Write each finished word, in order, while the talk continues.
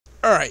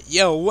Alright,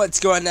 yo, what's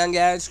going on,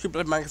 guys?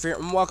 Creeper Minecraft here,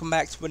 and welcome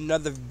back to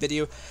another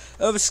video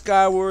of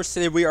SkyWars.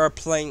 Today we are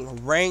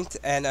playing Ranked,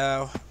 and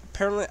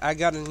apparently I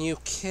got a new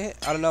kit.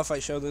 I don't know if I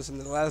showed this in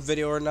the last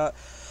video or not,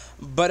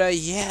 but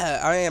yeah,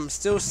 I am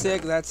still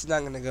sick. That's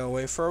not gonna go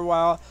away for a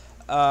while.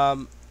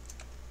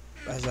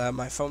 As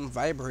my phone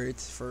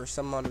vibrates for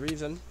some odd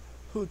reason.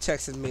 Who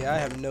texted me? I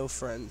have no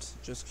friends.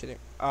 Just kidding.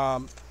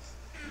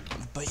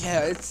 But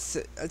yeah, it's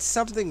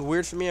something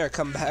weird for me. I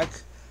come back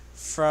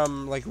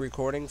from like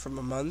recording from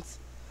a month.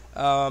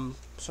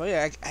 So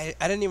yeah, I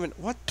didn't even,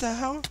 what the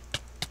hell?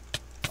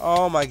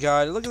 Oh my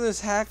god, look at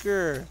this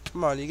hacker.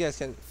 Come on, you guys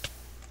can,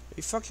 are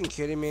you fucking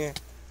kidding me?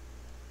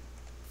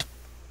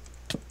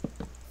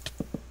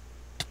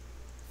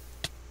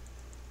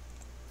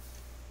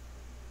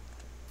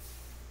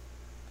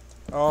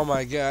 Oh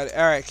my god.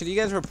 Alright, can you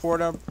guys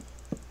report him?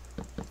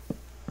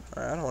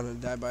 Alright, I don't want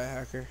to die by a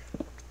hacker.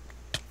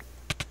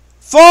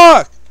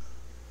 Fuck!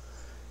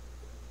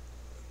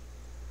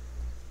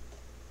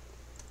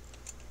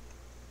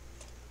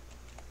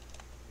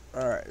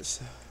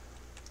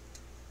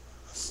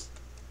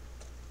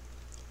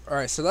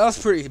 Alright, so that was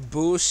pretty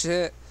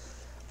bullshit.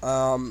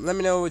 Let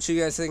me know what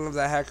you guys think of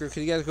that hacker.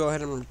 Could you guys go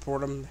ahead and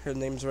report him? Her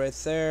name's right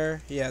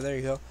there. Yeah, there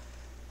you go.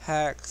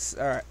 Hacks.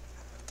 Alright.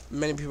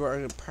 Many people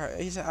are gonna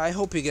I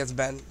hope he gets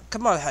banned.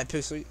 Come on,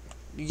 Hypixel.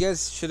 You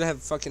guys should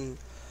have fucking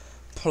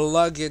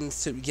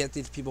plugins to get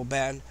these people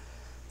banned.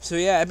 So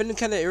yeah, I've been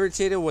kind of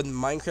irritated with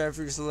Minecraft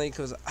recently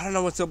because I don't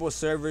know what's up with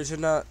servers. They're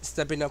not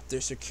stepping up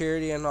their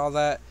security and all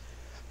that.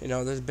 You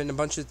know, there's been a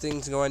bunch of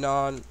things going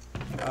on.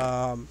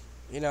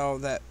 You know,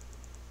 that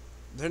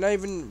they're not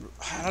even,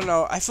 I don't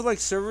know, I feel like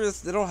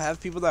servers, they don't have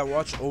people that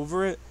watch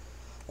over it.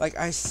 Like,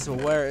 I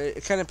swear,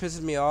 it kind of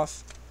pisses me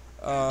off.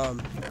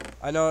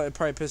 I know it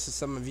probably pisses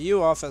some of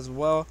you off as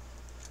well.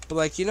 But,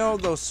 like, you know,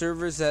 those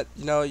servers that,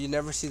 you know, you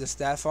never see the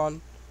staff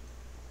on?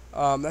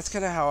 That's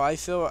kind of how I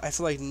feel. I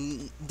feel like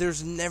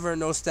there's never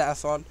no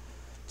staff on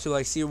to,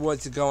 like, see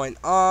what's going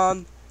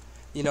on.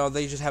 You know,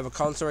 they just have a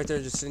console right there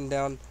just sitting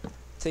down,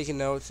 taking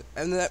notes.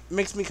 And that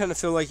makes me kind of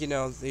feel like, you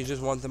know, they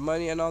just want the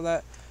money and all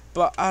that.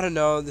 But I don't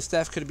know, the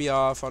staff could be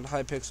off on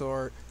Hypixel,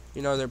 or,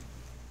 you know, their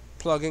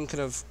plugin could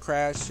have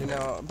crashed, you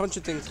know, a bunch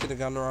of things could have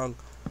gone wrong.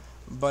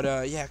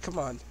 But, yeah, come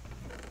on.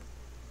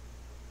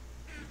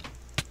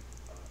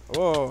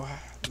 Whoa,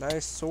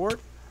 nice sword.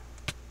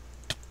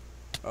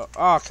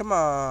 Oh, come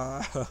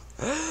on.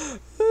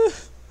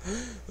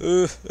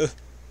 Alright,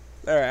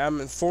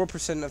 I'm at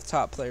 4% of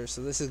top players,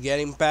 so this is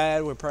getting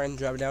bad. We're probably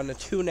dropping down to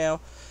 2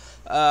 now.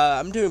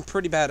 I'm doing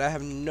pretty bad. I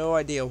have no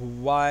idea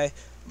why.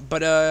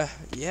 But,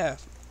 yeah.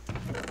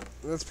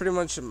 That's pretty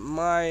much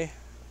my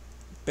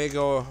big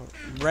ol'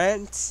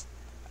 rant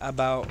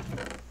about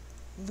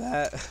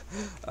that.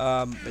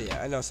 But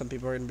yeah, I know some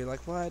people are gonna be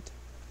like, "What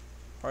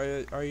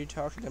are you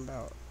talking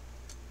about?"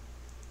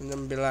 And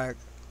then be like,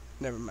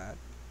 "Never mind."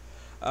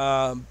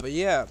 But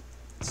yeah,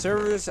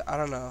 servers. I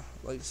don't know.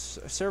 Like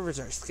servers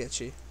are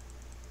sketchy.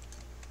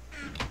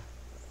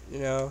 You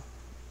know,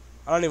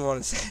 I don't even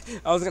want to say.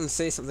 I was gonna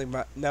say something,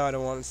 but now I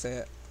don't want to say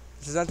it.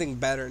 There's nothing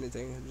bad or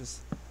anything. I'm just.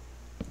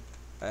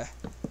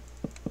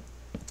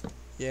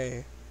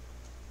 Yeah.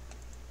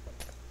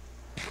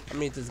 I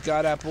mean, this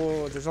god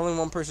apple. There's only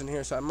one person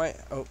here, so I might.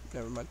 Oh,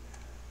 never mind.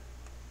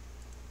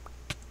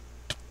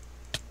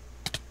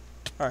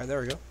 All right,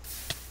 there we go.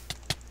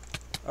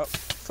 Oh,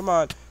 come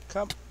on,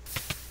 come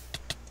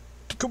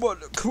on!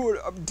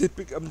 I'm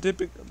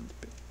dipping.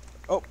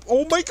 Oh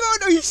my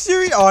God! Are you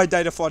serious? Oh, I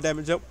died of fall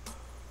damage. Nope.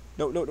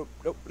 No.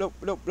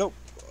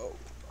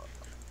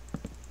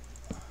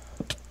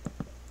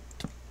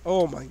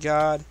 Oh my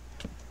God.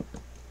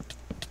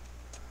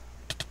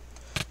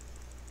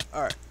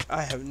 Alright,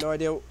 I have no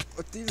idea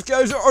what these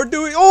guys are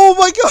doing. Oh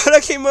my God, I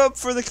came up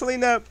for the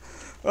cleanup.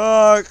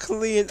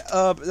 Clean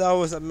up. That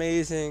was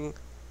amazing.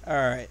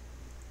 Alright.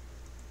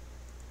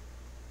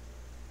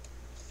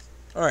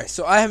 Alright,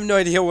 so I have no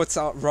idea what's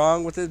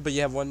wrong with it, but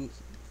you have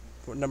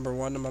number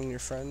one among your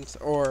friends.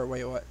 Or,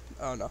 wait, what?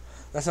 Oh no,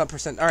 that's not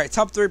percent. Alright,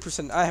 top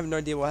 3%. I have no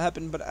idea what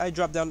happened, but I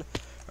dropped down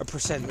a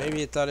percent.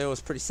 Maybe it thought it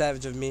was pretty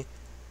savage of me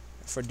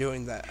for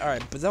doing that.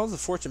 Alright, but that was a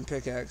fortune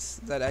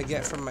pickaxe that I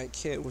get from my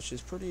kit, which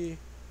is pretty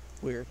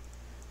weird.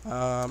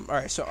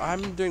 Alright, so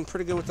I'm doing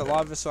pretty good with the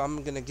lava, so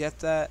I'm gonna get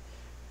that.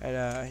 And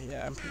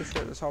yeah, I'm pretty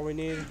sure that's all we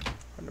need.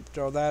 I'm gonna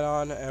throw that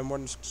on, and we're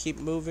gonna just keep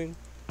moving.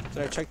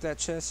 Did I check that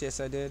chest? Yes,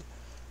 I did.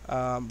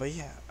 But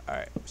yeah,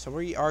 alright, so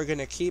we are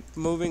gonna keep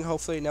moving.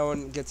 Hopefully no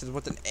one gets us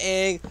with an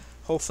egg.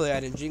 Hopefully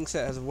I didn't jinx it,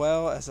 as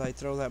well as I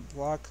throw that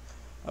block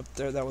up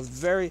there. That was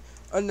very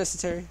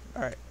unnecessary.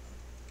 Alright.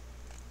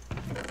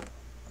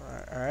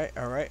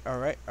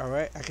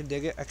 Alright. I can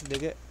dig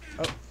it.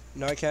 Oh,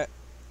 no I can't.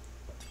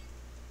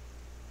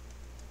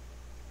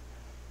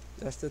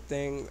 That's the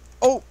thing.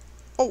 Oh,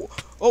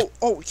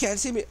 you can't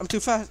see me. I'm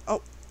too fast.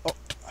 Oh,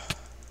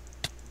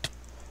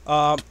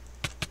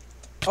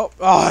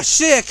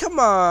 shit, come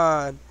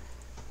on.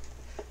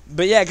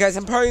 But yeah, guys,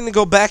 I'm probably gonna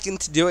go back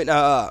into doing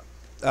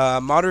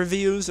mod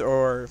reviews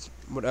or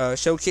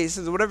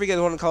showcases, whatever you guys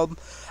want to call them.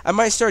 I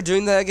might start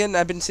doing that again.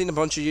 I've been seeing a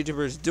bunch of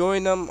YouTubers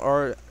doing them,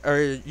 or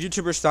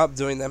YouTubers stop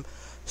doing them.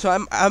 So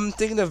I'm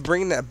thinking of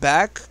bringing that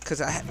back,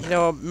 because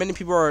many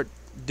people are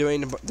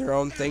doing their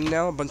own thing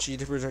now. A bunch of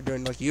YouTubers are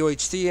doing like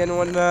UHC and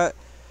whatnot.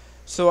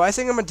 So I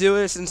think I'm gonna do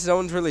it since no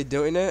one's really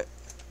doing it,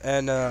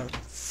 and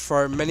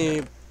for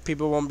many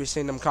people won't be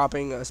seeing them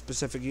copying a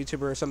specific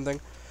YouTuber or something.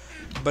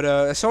 But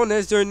if someone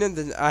is doing it,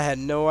 then I had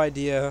no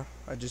idea.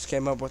 I just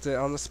came up with it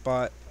on the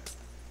spot.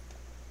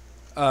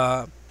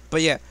 But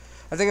yeah,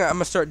 I think I'm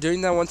gonna start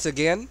doing that once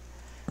again,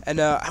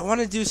 and I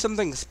want to do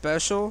something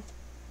special.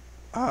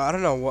 I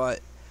don't know what,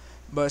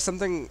 but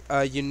something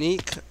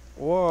unique.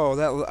 Whoa,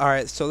 all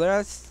right. So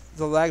that's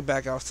the lag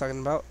back I was talking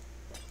about.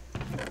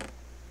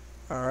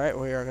 All right,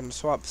 we are gonna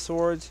swap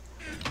swords.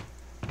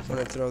 I'm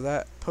gonna throw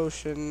that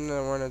potion.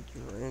 I wanna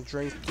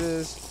drink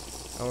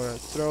this. I wanna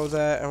throw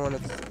that. I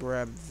wanna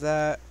grab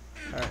that.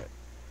 All right.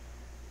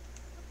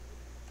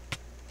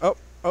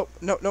 Oh,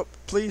 no,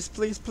 please.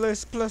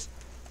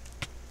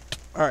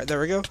 Alright, there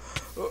we go.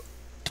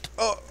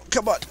 Oh,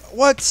 come on.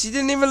 What? You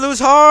didn't even lose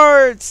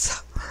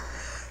hearts!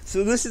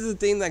 So this is the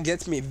thing that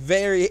gets me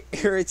very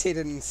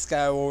irritated in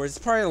SkyWars. It's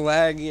probably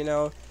lag,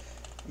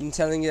 I'm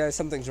telling you guys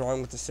something's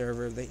wrong with the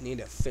server. They need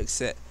to fix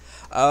it.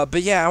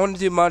 But yeah, I want to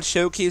do mod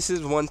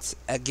showcases once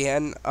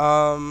again.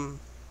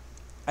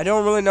 I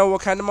don't really know what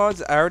kind of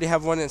mods. I already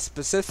have one in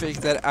specific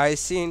that I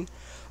seen.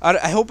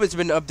 I hope it's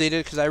been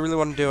updated, because I really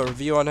want to do a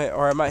review on it,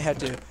 or I might have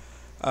to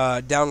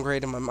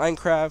downgrade in my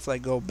Minecraft,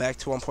 like go back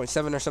to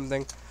 1.7 or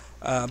something.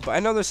 But I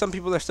know there's some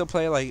people that still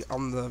play like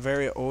on the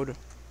very old.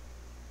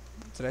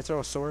 Did I throw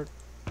a sword?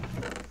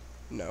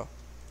 No.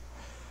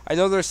 I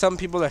know there's some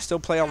people that still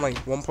play on like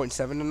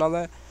 1.7 and all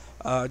that,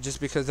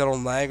 just because they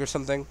don't lag or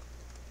something.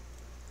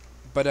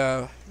 But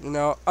I don't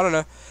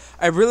know.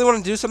 I really want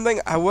to do something.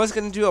 I was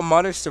gonna do a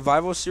modded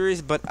survival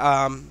series, but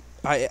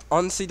I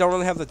honestly don't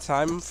really have the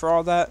time for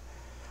all that.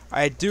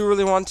 I do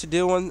really want to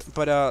do one,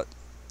 but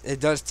it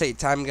does take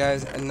time,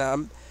 guys, and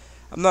I'm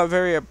not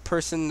very a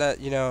person that,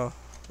 how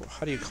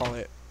do you call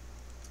it?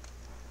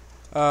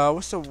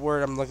 What's the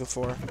word I'm looking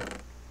for?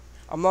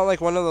 I'm not like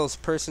one of those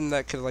person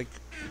that could like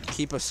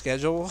keep a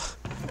schedule.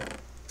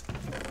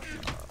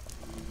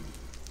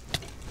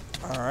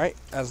 All right,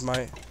 as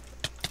my,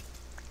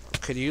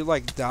 could you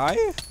like die?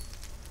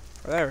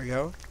 Oh, there we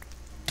go.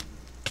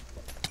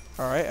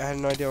 All right, I had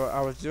no idea what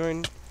I was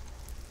doing.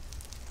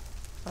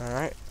 All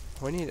right.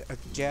 We need a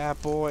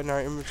gapple in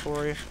our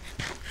inventory.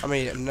 I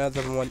mean,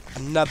 another one.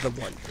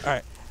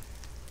 Alright.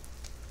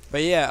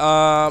 But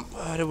yeah,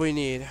 what do we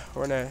need?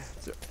 We're gonna...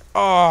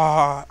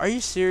 Oh, are you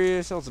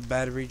serious? That was a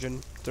bad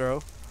region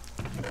throw.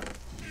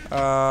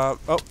 Oh,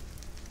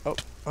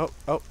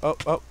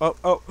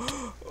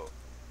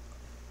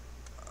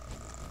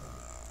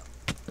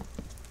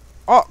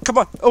 come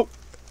on. Oh,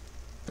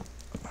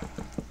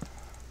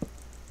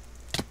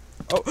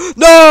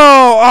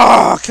 no!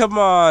 Oh, come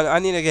on. I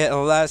need to get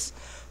less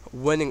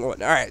winning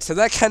one. Alright, so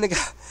that kind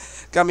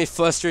of got me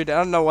frustrated. I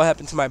don't know what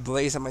happened to my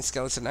blaze and my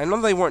skeleton. I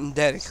know they weren't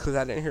dead because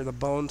I didn't hear the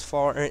bones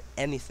fall or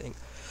anything.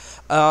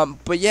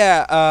 But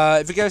yeah,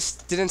 if you guys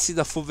didn't see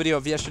the full video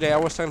of yesterday, I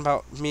was talking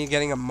about me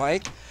getting a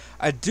mic.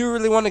 I do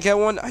really want to get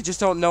one. I just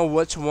don't know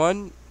which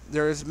one.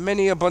 There's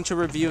a bunch of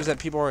reviews that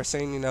people are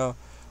saying,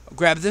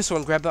 grab this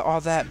one, grab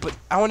all that. But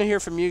I want to hear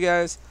from you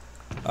guys.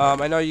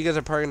 I know you guys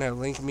are probably going to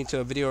link me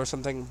to a video or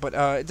something, but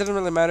it doesn't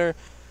really matter.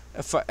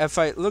 If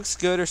it looks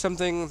good or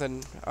something,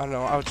 then I don't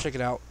know, I'll check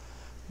it out.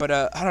 But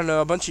I don't know,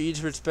 a bunch of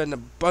YouTubers spend a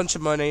bunch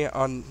of money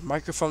on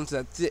microphones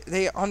that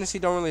they honestly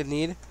don't really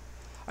need.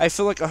 I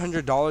feel like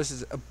 $100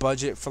 is a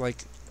budget for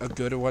like a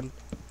good one.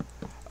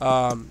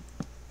 I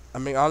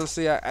mean,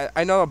 honestly,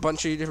 I know a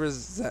bunch of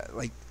YouTubers that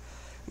like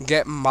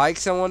get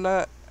mics and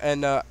whatnot,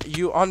 and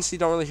you honestly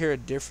don't really hear a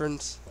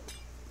difference.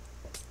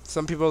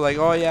 Some people are like,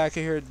 oh yeah, I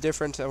can hear a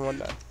difference and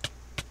whatnot.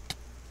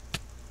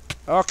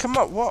 Oh, come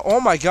on, what? Oh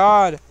my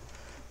god.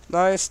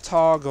 Nice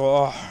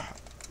toggle. Oh.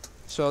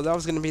 So that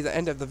was going to be the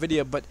end of the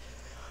video, but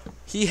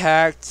he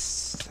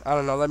hacked. I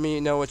don't know, let me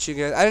know what you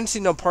guys... I didn't see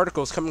no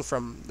particles coming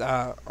from,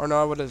 or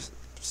no, I would have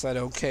said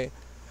okay.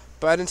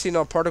 But I didn't see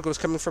no particles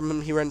coming from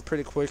him. He ran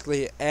pretty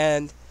quickly,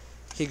 and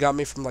he got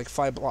me from like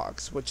 5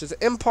 blocks, which is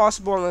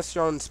impossible unless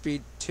you're on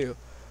speed 2.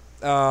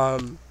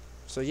 So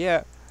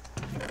yeah.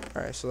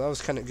 Alright, so that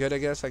was kind of good, I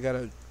guess. I got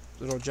a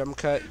little jump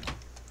cut.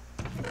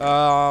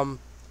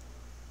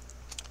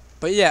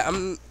 But yeah,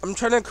 I'm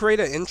trying to create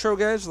an intro,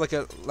 guys,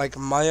 like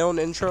my own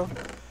intro.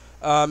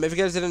 If you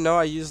guys didn't know,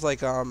 I use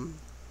like what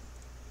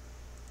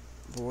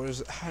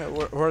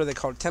are they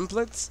called?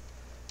 Templates.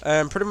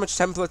 Pretty much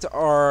templates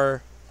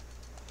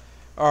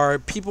are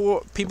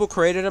people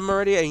created them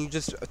already, and you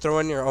just throw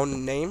in your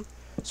own name.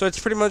 So it's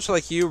pretty much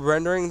like you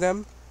rendering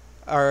them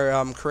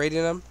or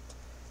creating them.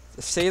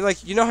 Say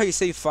like, you know how you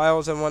save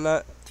files and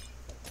whatnot.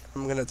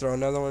 I'm gonna throw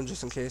another one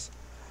just in case.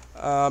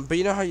 But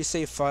you know how you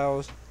save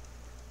files.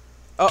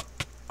 Oh,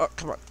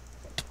 come on.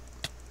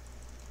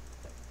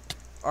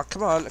 Oh,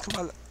 come on.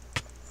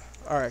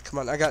 Alright, come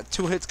on. I got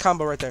 2 hits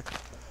combo right there.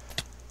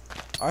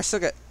 I still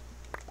got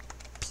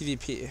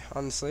PvP,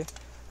 honestly.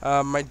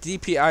 My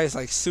DPI is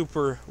like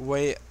super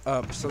way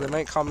up, so they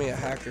might call me a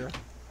hacker.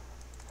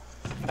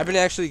 I've been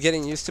actually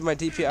getting used to my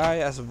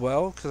DPI as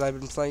well, because I've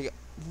been playing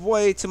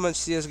way too much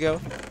CSGO.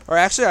 Or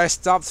actually, I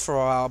stopped for a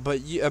while, but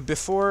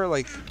before,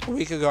 like a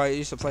week ago, I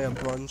used to play a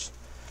bunch.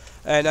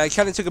 And I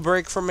kind of took a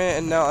break from it,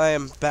 and now I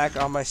am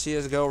back on my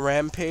CSGO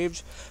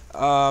rampage.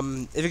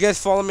 If you guys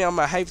follow me on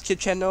my Hype Kid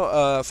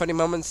channel, Funny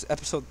Moments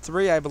episode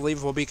 3, I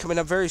believe, will be coming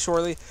up very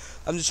shortly.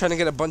 I'm just trying to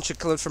get a bunch of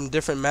clips from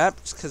different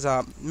maps, because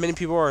many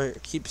people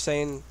keep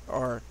saying,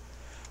 or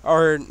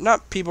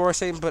not people are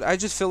saying, but I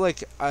just feel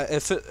like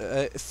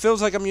it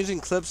feels like I'm using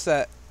clips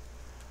that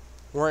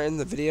weren't in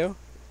the video.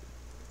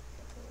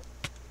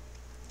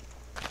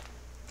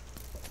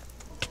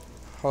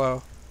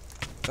 Hello.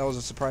 That was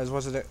a surprise,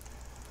 wasn't it?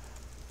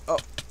 Oh,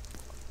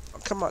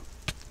 come on.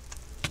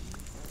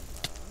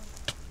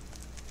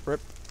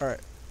 Rip.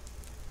 Alright.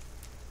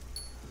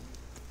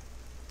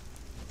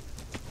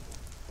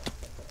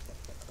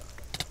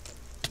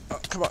 Oh,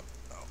 come on.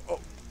 Oh,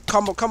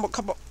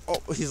 combo.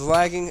 Oh, he's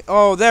lagging.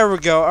 Oh, there we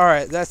go.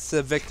 Alright, that's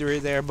the victory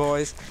there,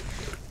 boys.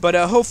 But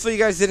hopefully you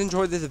guys did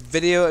enjoy this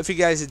video. If you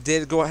guys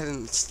did, go ahead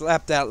and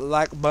slap that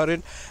like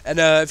button. And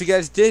if you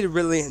guys did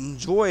really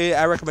enjoy it,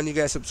 I recommend you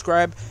guys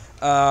subscribe.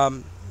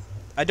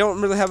 I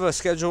don't really have a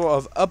schedule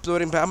of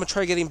uploading, but I'm going to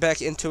try getting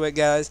back into it,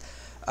 guys.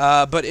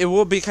 But it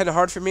will be kind of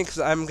hard for me because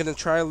I'm going to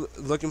try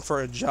looking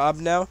for a job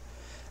now.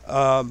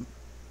 I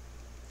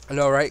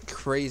know, right?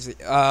 Crazy.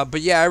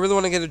 But yeah, I really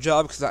want to get a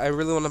job because I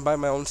really want to buy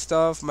my own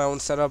stuff, my own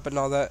setup and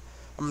all that.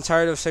 I'm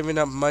tired of saving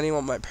up money. I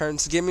want my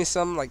parents to give me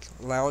some, like,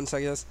 allowance,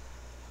 I guess.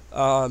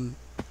 But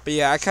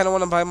yeah, I kind of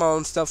want to buy my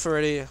own stuff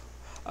already.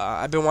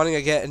 I've been wanting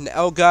to get an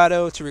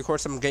Elgato to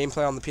record some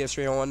gameplay on the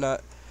PS3 and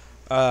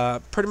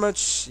whatnot. Pretty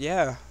much,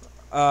 yeah.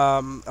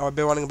 I've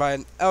been wanting to buy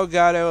an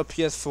Elgato, a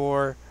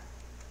PS4,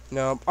 you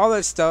know, all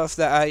that stuff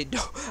that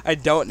I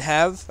don't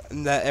have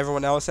and that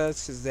everyone else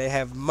has because they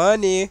have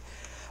money.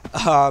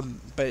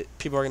 But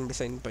people are gonna be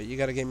saying, but you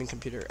got a gaming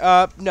computer.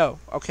 No,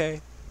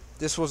 okay.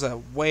 This was a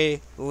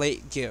way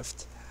late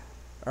gift.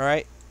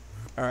 Alright?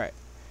 Alright.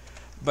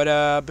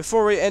 But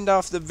before we end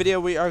off the video,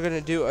 we are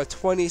gonna do a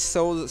 20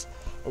 souls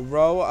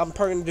row. I'm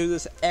probably gonna do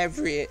this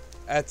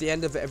at the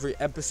end of every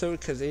episode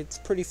because it's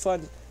pretty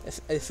fun.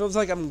 It feels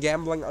like I'm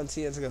gambling on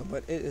CSGO,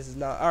 but it is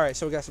not. Alright,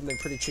 so we got something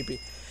pretty cheapy.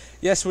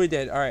 Yes, we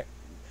did. Alright.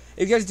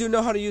 If you guys do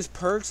know how to use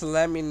perks,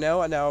 let me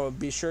know, and I'll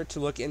be sure to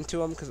look into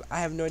them because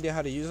I have no idea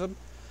how to use them.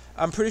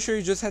 I'm pretty sure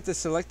you just have to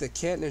select the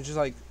kit, and it just,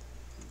 like,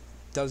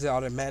 does it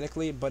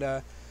automatically.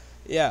 But,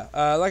 yeah.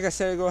 Like I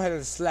said, go ahead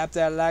and slap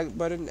that like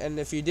button, and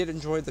if you did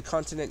enjoy the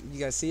content you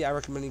guys see, I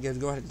recommend you guys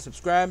go ahead and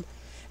subscribe.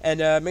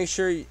 And make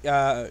sure you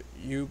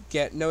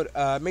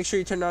make sure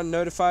you turn on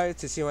notify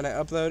to see when I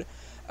upload.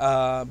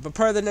 But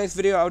part of the next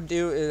video I'll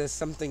do is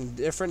something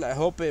different. I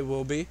hope it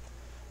will be.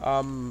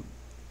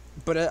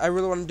 But I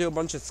really want to do a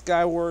bunch of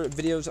SkyWars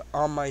videos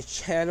on my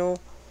channel.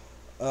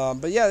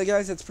 But yeah,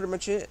 guys, that's pretty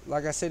much it.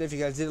 Like I said, if you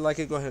guys did like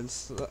it, go ahead and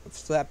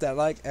slap that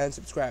like and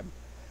subscribe.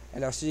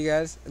 And I'll see you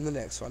guys in the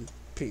next one.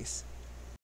 Peace.